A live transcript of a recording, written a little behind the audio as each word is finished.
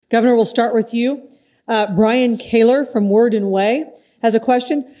Governor, we'll start with you. Brian Kaler from Word and Way has a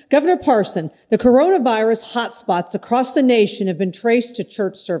question. Governor Parson, the coronavirus hotspots across the nation have been traced to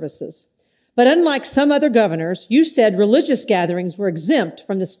church services. But unlike some other governors, you said religious gatherings were exempt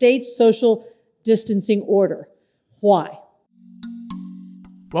from the state's social distancing order. Why?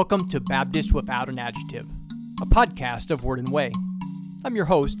 Welcome to Baptist Without an Adjective, a podcast of Word and Way. I'm your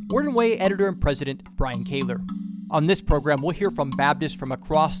host, Word and Way editor and president, Brian Kaler. On this program, we'll hear from Baptists from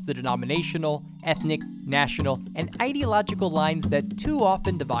across the denominational, ethnic, national, and ideological lines that too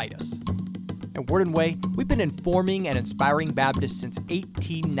often divide us. At Word and Way, we've been informing and inspiring Baptists since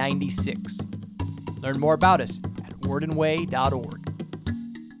 1896. Learn more about us at wordandway.org.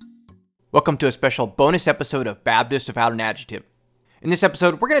 Welcome to a special bonus episode of Baptist Without an Adjective. In this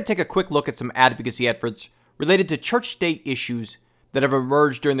episode, we're going to take a quick look at some advocacy efforts related to church-state issues that have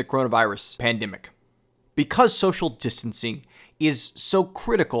emerged during the coronavirus pandemic. Because social distancing is so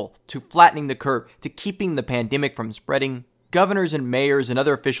critical to flattening the curve, to keeping the pandemic from spreading, governors and mayors and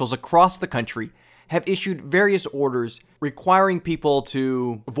other officials across the country have issued various orders requiring people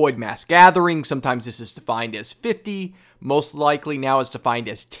to avoid mass gatherings. Sometimes this is defined as 50. Most likely now it's defined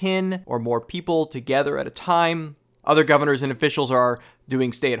as 10 or more people together at a time. Other governors and officials are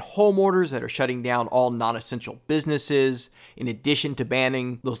doing stay-at-home orders that are shutting down all non-essential businesses, in addition to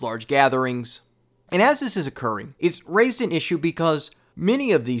banning those large gatherings. And as this is occurring, it's raised an issue because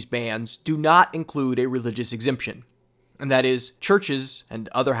many of these bans do not include a religious exemption. And that is, churches and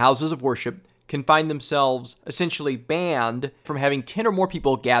other houses of worship can find themselves essentially banned from having 10 or more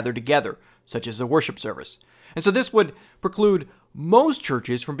people gather together, such as a worship service. And so this would preclude most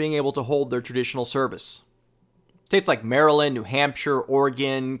churches from being able to hold their traditional service. States like Maryland, New Hampshire,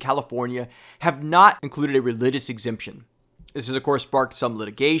 Oregon, California have not included a religious exemption. This has, of course, sparked some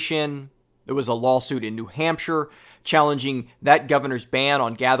litigation. There was a lawsuit in New Hampshire challenging that governor's ban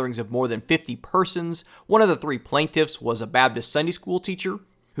on gatherings of more than 50 persons. One of the three plaintiffs was a Baptist Sunday school teacher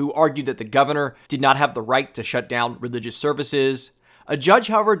who argued that the governor did not have the right to shut down religious services. A judge,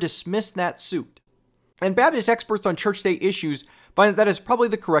 however, dismissed that suit. And Baptist experts on church-state issues find that is probably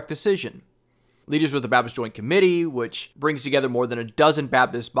the correct decision. Leaders with the Baptist Joint Committee, which brings together more than a dozen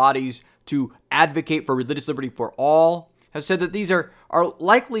Baptist bodies to advocate for religious liberty for all, have said that these are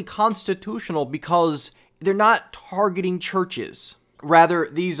likely constitutional because they're not targeting churches. Rather,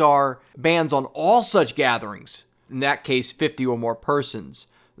 these are bans on all such gatherings, in that case, 50 or more persons.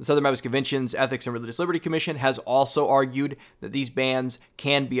 The Southern Baptist Convention's Ethics and Religious Liberty Commission has also argued that these bans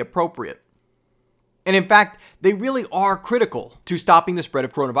can be appropriate. And in fact, they really are critical to stopping the spread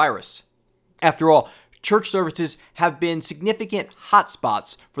of coronavirus. After all, church services have been significant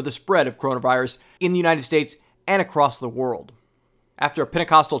hotspots for the spread of coronavirus in the United States and across the world. After a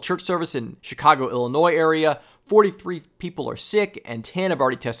Pentecostal church service in Chicago, Illinois area, 43 people are sick and 10 have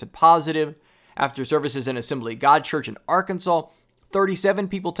already tested positive. After services in Assembly of God Church in Arkansas, 37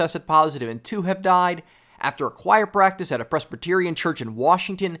 people tested positive and 2 have died. After a choir practice at a Presbyterian church in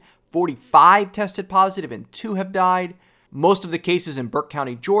Washington, 45 tested positive and 2 have died. Most of the cases in Burke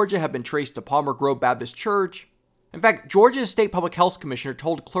County, Georgia have been traced to Palmer Grove Baptist Church. In fact, Georgia's State Public Health Commissioner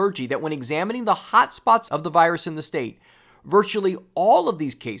told clergy that when examining the hotspots of the virus in the state, virtually all of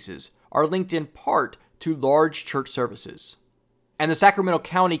these cases are linked in part to large church services. And the Sacramento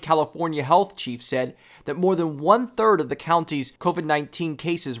County, California health chief said that more than 1/3 of the county's COVID-19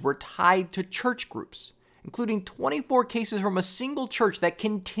 cases were tied to church groups, including 24 cases from a single church that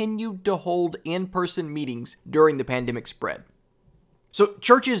continued to hold in-person meetings during the pandemic spread. So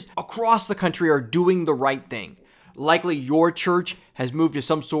churches across the country are doing the right thing. Likely your church has moved to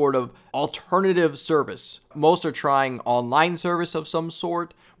some sort of alternative service. Most are trying online service of some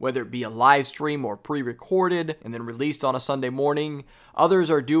sort, whether it be a live stream or pre-recorded and then released on a Sunday morning.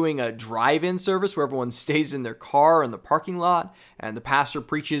 Others are doing a drive-in service where everyone stays in their car in the parking lot and the pastor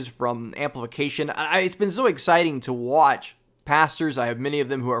preaches from amplification. It's been so exciting to watch pastors. I have many of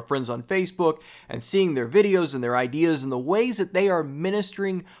them who are friends on Facebook, and seeing their videos and their ideas and the ways that they are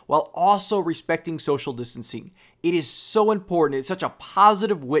ministering while also respecting social distancing. It is so important. It's such a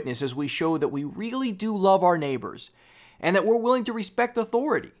positive witness as we show that we really do love our neighbors and that we're willing to respect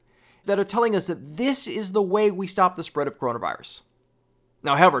authority, that are telling us that this is the way we stop the spread of coronavirus.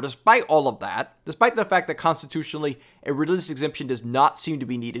 Now, however, despite all of that, despite the fact that constitutionally a religious exemption does not seem to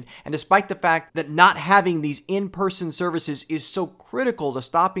be needed, and despite the fact that not having these in-person services is so critical to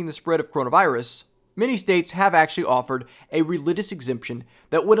stopping the spread of coronavirus, many states have actually offered a religious exemption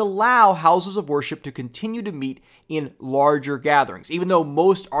that would allow houses of worship to continue to meet in larger gatherings. Even though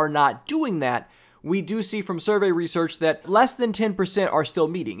most are not doing that, we do see from survey research that less than 10% are still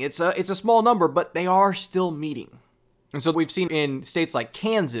meeting. It's a small number, but they are still meeting. And so we've seen in states like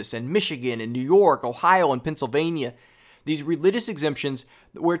Kansas and Michigan and New York, Ohio and Pennsylvania, these religious exemptions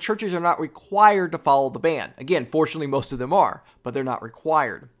where churches are not required to follow the ban. Again, fortunately, most of them are, but they're not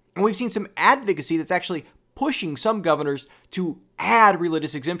required. And we've seen some advocacy that's actually pushing some governors to add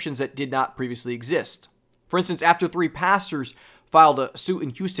religious exemptions that did not previously exist. For instance, after 3 pastors filed a suit in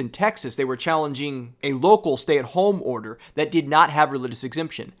Houston, Texas, they were challenging a local stay-at-home order that did not have religious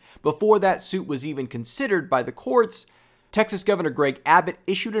exemption. Before that suit was even considered by the courts, Texas Governor Greg Abbott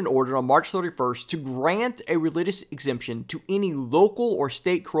issued an order on March 31st to grant a religious exemption to any local or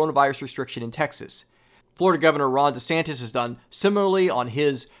state coronavirus restriction in Texas. Florida Governor Ron DeSantis has done similarly on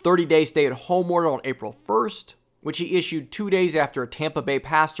his 30-day stay-at-home order on April 1st, which he issued 2 days after a Tampa Bay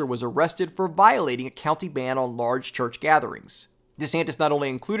pastor was arrested for violating a county ban on large church gatherings. DeSantis not only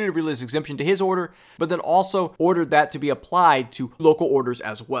included a religious exemption to his order, but then also ordered that to be applied to local orders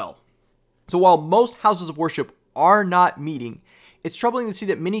as well. So while most houses of worship are not meeting, it's troubling to see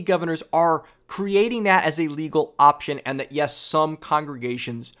that many governors are creating that as a legal option, and that yes, some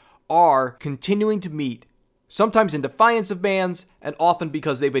congregations are continuing to meet, sometimes in defiance of bans, and often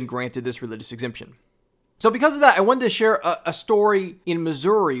because they've been granted this religious exemption. So because of that, I wanted to share a story in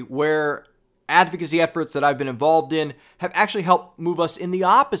Missouri where advocacy efforts that I've been involved in have actually helped move us in the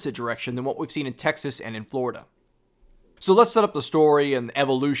opposite direction than what we've seen in Texas and in Florida. So let's set up the story and the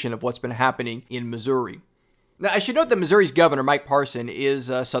evolution of what's been happening in Missouri. Now, I should note that Missouri's governor, Mike Parson, is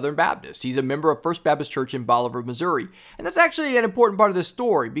a Southern Baptist. He's a member of First Baptist Church in Bolivar, Missouri. And that's actually an important part of this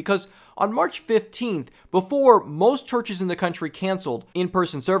story because on March 15th, before most churches in the country canceled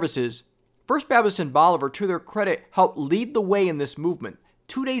in-person services, First Baptist in Bolivar, to their credit, helped lead the way in this movement.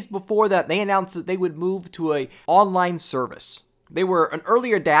 2 days before that, they announced that they would move to an online service. They were an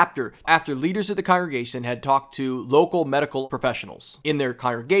early adapter after leaders of the congregation had talked to local medical professionals in their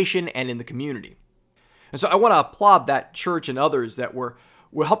congregation and in the community. And so I want to applaud that church and others that were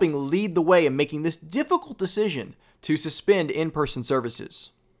helping lead the way in making this difficult decision to suspend in-person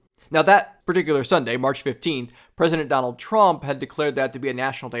services. Now, that particular Sunday, March 15th, President Donald Trump had declared that to be a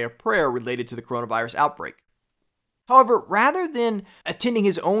national day of prayer related to the coronavirus outbreak. However, rather than attending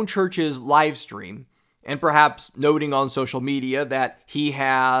his own church's live stream and perhaps noting on social media that he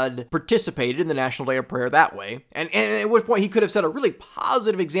had participated in the National Day of Prayer that way, and at which point he could have set a really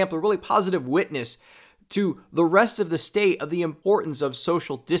positive example, a really positive witness to the rest of the state of the importance of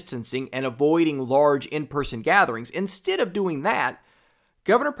social distancing and avoiding large in-person gatherings. Instead of doing that,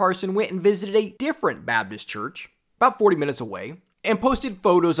 Governor Parson went and visited a different Baptist church about 40 minutes away and posted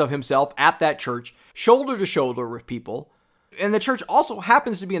photos of himself at that church, shoulder to shoulder with people. And the church also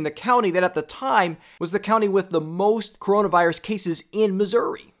happens to be in the county that at the time was the county with the most coronavirus cases in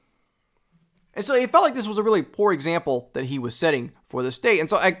Missouri. And so it felt like this was a really poor example that he was setting for the state. And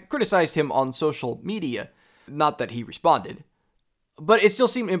so I criticized him on social media, not that he responded. But it still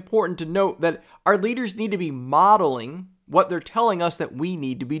seemed important to note that our leaders need to be modeling what they're telling us that we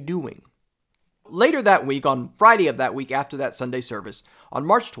need to be doing. Later that week, on Friday of that week after that Sunday service, on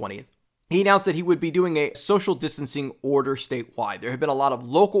March 20th, he announced that he would be doing a social distancing order statewide. There had been a lot of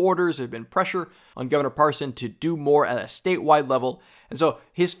local orders. There had been pressure on Governor Parson to do more at a statewide level. And so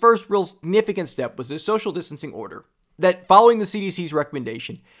his first real significant step was this social distancing order that, following the CDC's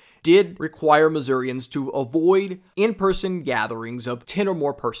recommendation, did require Missourians to avoid in-person gatherings of 10 or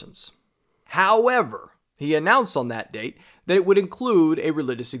more persons. However, he announced on that date that it would include a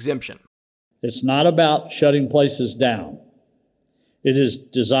religious exemption. It's not about shutting places down. It is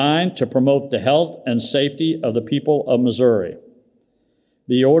designed to promote the health and safety of the people of Missouri.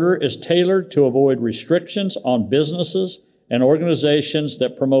 The order is tailored to avoid restrictions on businesses and organizations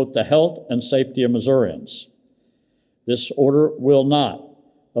that promote the health and safety of Missourians. This order will not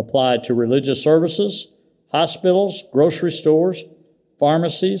apply to religious services, hospitals, grocery stores,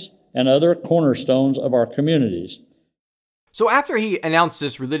 pharmacies, and other cornerstones of our communities. So after he announced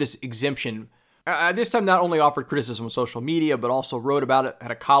this religious exemption, this time not only offered criticism on social media, but also wrote about it,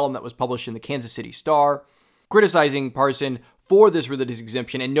 had a column that was published in the Kansas City Star, criticizing Parson for this religious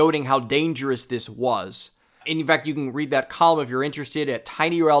exemption and noting how dangerous this was. And in fact, you can read that column if you're interested at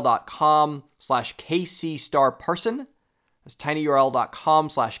tinyurl.com/KCStarParson. That's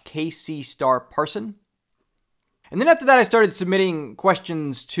tinyurl.com/KCStarParson. And then after that, I started submitting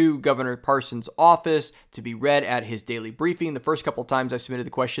questions to Governor Parson's office to be read at his daily briefing. The first couple of times I submitted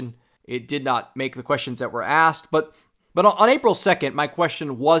the question, it did not make the questions that were asked. But on April 2nd, my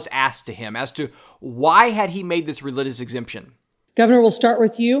question was asked to him as to why had he made this religious exemption. Governor, we'll start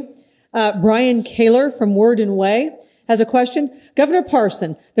with you. Brian Kaler from Word and Way has a question. Governor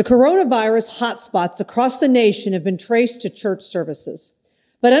Parson, the coronavirus hotspots across the nation have been traced to church services.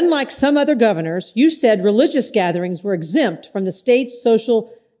 But unlike some other governors, you said religious gatherings were exempt from the state's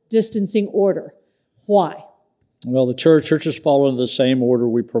social distancing order. Why? Well, the churches follow the same order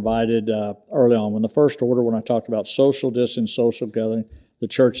we provided early on. When the first order, when I talked about social distance, social gathering, the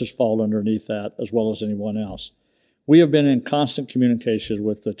churches fall underneath that as well as anyone else. We have been in constant communication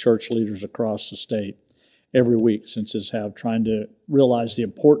with the church leaders across the state every week since this have, trying to realize the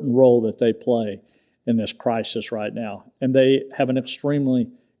important role that they play in this crisis right now. And they have an extremely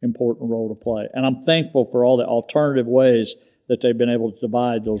important role to play. And I'm thankful for all the alternative ways that they've been able to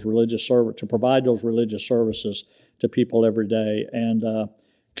provide those religious services to people every day, and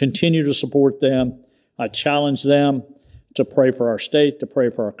continue to support them. I challenge them to pray for our state, to pray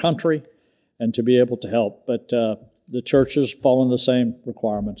for our country, and to be able to help. But the churches follow the same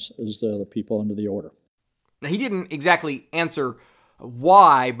requirements as the people under the order. Now, he didn't exactly answer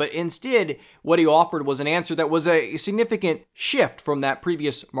why, but instead what he offered was an answer that was a significant shift from that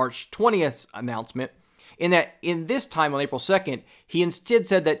previous March 20th announcement, in that in this time on April 2nd, he instead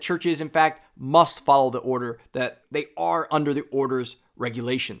said that churches, in fact, must follow the order, that they are under the order's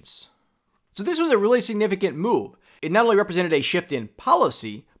regulations. So this was a really significant move. It not only represented a shift in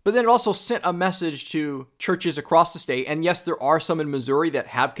policy, but then it also sent a message to churches across the state. And yes, there are some in Missouri that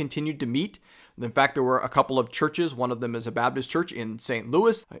have continued to meet. In fact, there were a couple of churches, one of them is a Baptist church in St.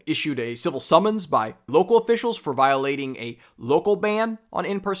 Louis, issued a civil summons by local officials for violating a local ban on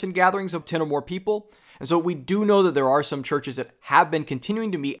in-person gatherings of 10 or more people. And so we do know that there are some churches that have been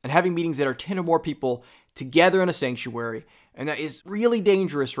continuing to meet and having meetings that are 10 or more people together in a sanctuary. And that is really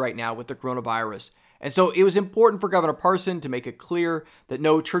dangerous right now with the coronavirus. And so it was important for Governor Parson to make it clear that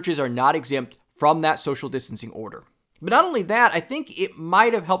no, churches are not exempt from that social distancing order. But not only that, I think it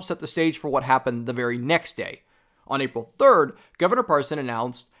might have helped set the stage for what happened the very next day. On April 3rd, Governor Parson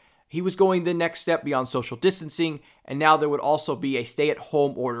announced he was going the next step beyond social distancing, and now there would also be a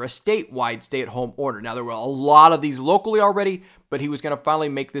stay-at-home order, a statewide stay-at-home order. Now, there were a lot of these locally already, but he was going to finally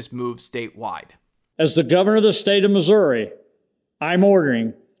make this move statewide. As the governor of the state of Missouri, I'm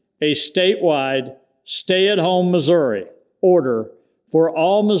ordering a statewide stay-at-home Missouri order for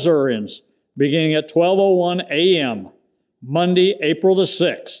all Missourians beginning at 12:01 a.m., Monday, April the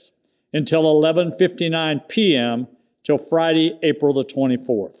 6th, until 11:59 p.m., till Friday, April the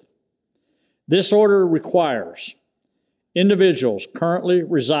 24th. This order requires individuals currently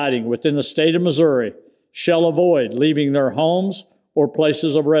residing within the state of Missouri shall avoid leaving their homes or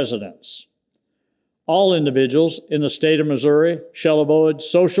places of residence. All individuals in the state of Missouri shall avoid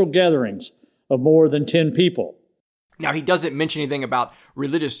social gatherings of more than 10 people. Now, he doesn't mention anything about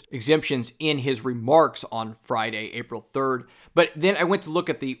religious exemptions in his remarks on Friday, April 3rd, but then I went to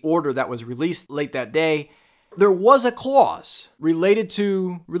look at the order that was released late that day. There was a clause related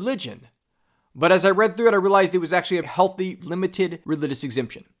to religion, but as I read through it, I realized it was actually a healthy, limited religious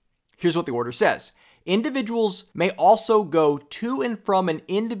exemption. Here's what the order says. Individuals may also go to and from an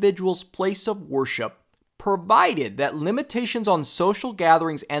individual's place of worship, provided that limitations on social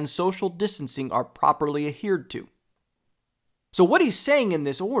gatherings and social distancing are properly adhered to. So what he's saying in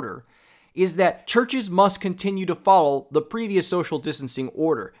this order is that churches must continue to follow the previous social distancing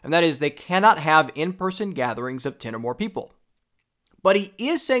order, and that is they cannot have in-person gatherings of 10 or more people. But he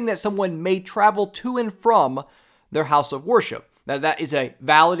is saying that someone may travel to and from their house of worship. Now, that is a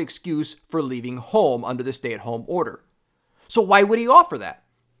valid excuse for leaving home under the stay-at-home order. So why would he offer that?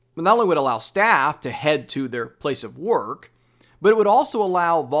 Well, not only would it allow staff to head to their place of work, but it would also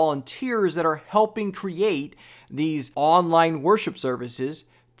allow volunteers that are helping create these online worship services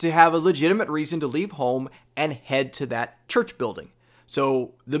to have a legitimate reason to leave home and head to that church building.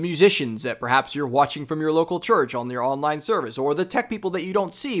 So the musicians that perhaps you're watching from your local church on their online service, or the tech people that you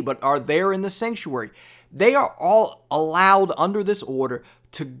don't see but are there in the sanctuary, they are all allowed under this order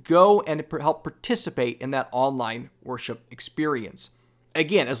to go and help participate in that online worship experience.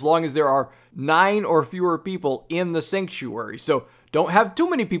 Again, as long as there are 9 or fewer people in the sanctuary. So don't have too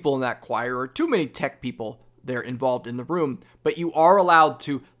many people in that choir or too many tech people there involved in the room, but you are allowed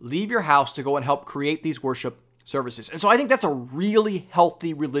to leave your house to go and help create these worship services. And so I think that's a really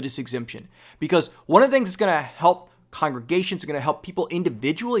healthy religious exemption, because one of the things that's going to help congregations, going to help people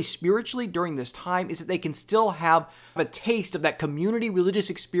individually, spiritually during this time, is that they can still have a taste of that community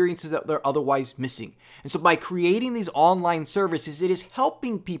religious experiences that they're otherwise missing. And so by creating these online services, it is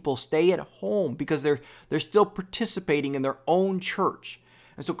helping people stay at home because they're still participating in their own church.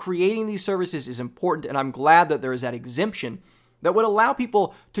 And so creating these services is important, and I'm glad that there is that exemption that would allow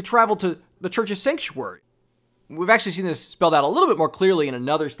people to travel to the church's sanctuary. We've actually seen this spelled out a little bit more clearly in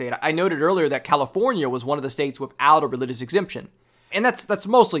another state. I noted earlier that California was one of the states without a religious exemption. And that's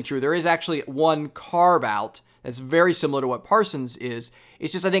mostly true. There is actually one carve-out That's very similar to what Parsons is.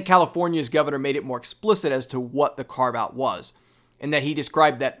 It's just I think California's governor made it more explicit as to what the carve-out was, and that he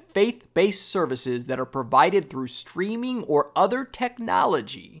described that faith-based services that are provided through streaming or other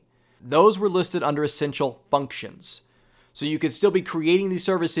technology, those were listed under essential functions. So you could still be creating these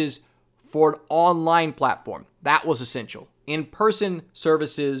services for an online platform. That was essential. In-person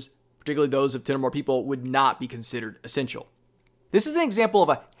services, particularly those of 10 or more people, would not be considered essential. This is an example of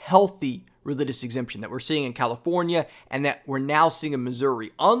a healthy religious exemption that we're seeing in California and that we're now seeing in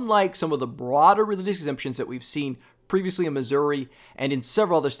Missouri, unlike some of the broader religious exemptions that we've seen previously in Missouri and in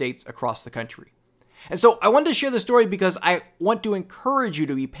several other states across the country. And so I wanted to share this story because I want to encourage you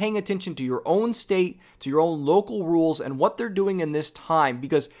to be paying attention to your own state, to your own local rules and what they're doing in this time,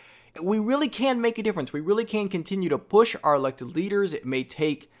 because we really can make a difference. We really can continue to push our elected leaders. It may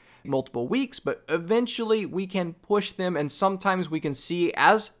take multiple weeks, but eventually we can push them, and sometimes we can see,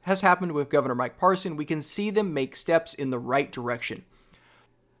 as has happened with Governor Mike Parson, we can see them make steps in the right direction.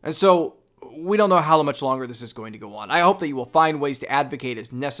 And so we don't know how much longer this is going to go on. I hope that you will find ways to advocate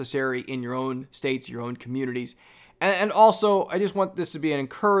as necessary in your own states, your own communities. And also, I just want this to be an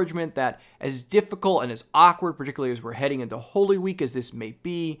encouragement that as difficult and as awkward, particularly as we're heading into Holy Week as this may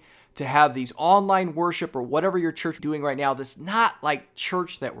be, to have these online worship or whatever your church is doing right now, that's not like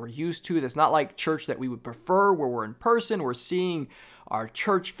church that we're used to. That's not like church that we would prefer, where we're in person, we're seeing our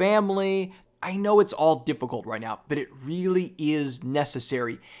church family. I know it's all difficult right now, but it really is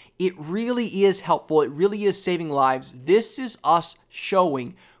necessary. It really is helpful. It really is saving lives. This is us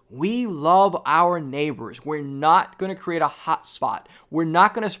showing we love our neighbors. We're not going to create a hot spot. We're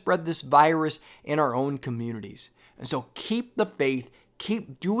not going to spread this virus in our own communities. And so keep the faith.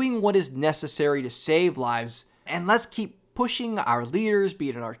 Keep doing what is necessary to save lives, and let's keep pushing our leaders, be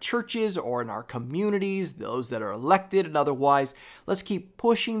it in our churches or in our communities, those that are elected and otherwise. Let's keep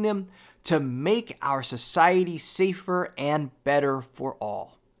pushing them to make our society safer and better for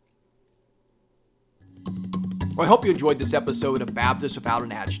all. Well, I hope you enjoyed this episode of Baptist Without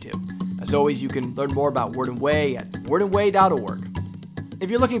an Adjective. As always, you can learn more about Word and Way at wordandway.org. If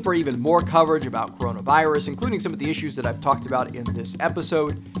you're looking for even more coverage about coronavirus, including some of the issues that I've talked about in this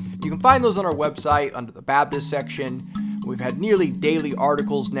episode, you can find those on our website under the Baptist section. We've had nearly daily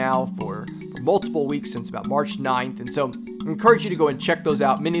articles now for multiple weeks since about March 9th, and so I encourage you to go and check those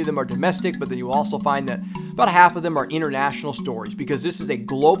out. Many of them are domestic, but then you'll also find that about half of them are international stories, because this is a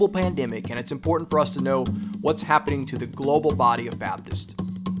global pandemic and it's important for us to know what's happening to the global body of Baptists.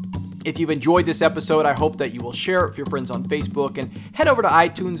 If you've enjoyed this episode, I hope that you will share it with your friends on Facebook and head over to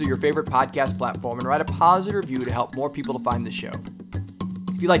iTunes or your favorite podcast platform and write a positive review to help more people to find the show.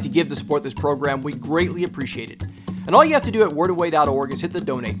 If you'd like to give to support this program, we greatly appreciate it. And all you have to do at wordandway.org is hit the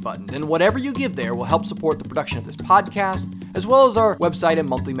donate button, and whatever you give there will help support the production of this podcast, as well as our website and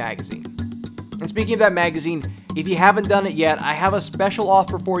monthly magazine. And speaking of that magazine, if you haven't done it yet, I have a special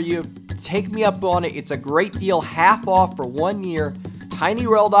offer for you. Take me up on it. It's a great deal, half off for 1 year.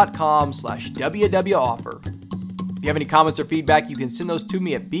 tinyrel.com/WW offer. If you have any comments or feedback, you can send those to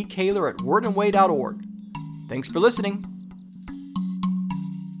me at bkaler@wordandway.org. Thanks for listening.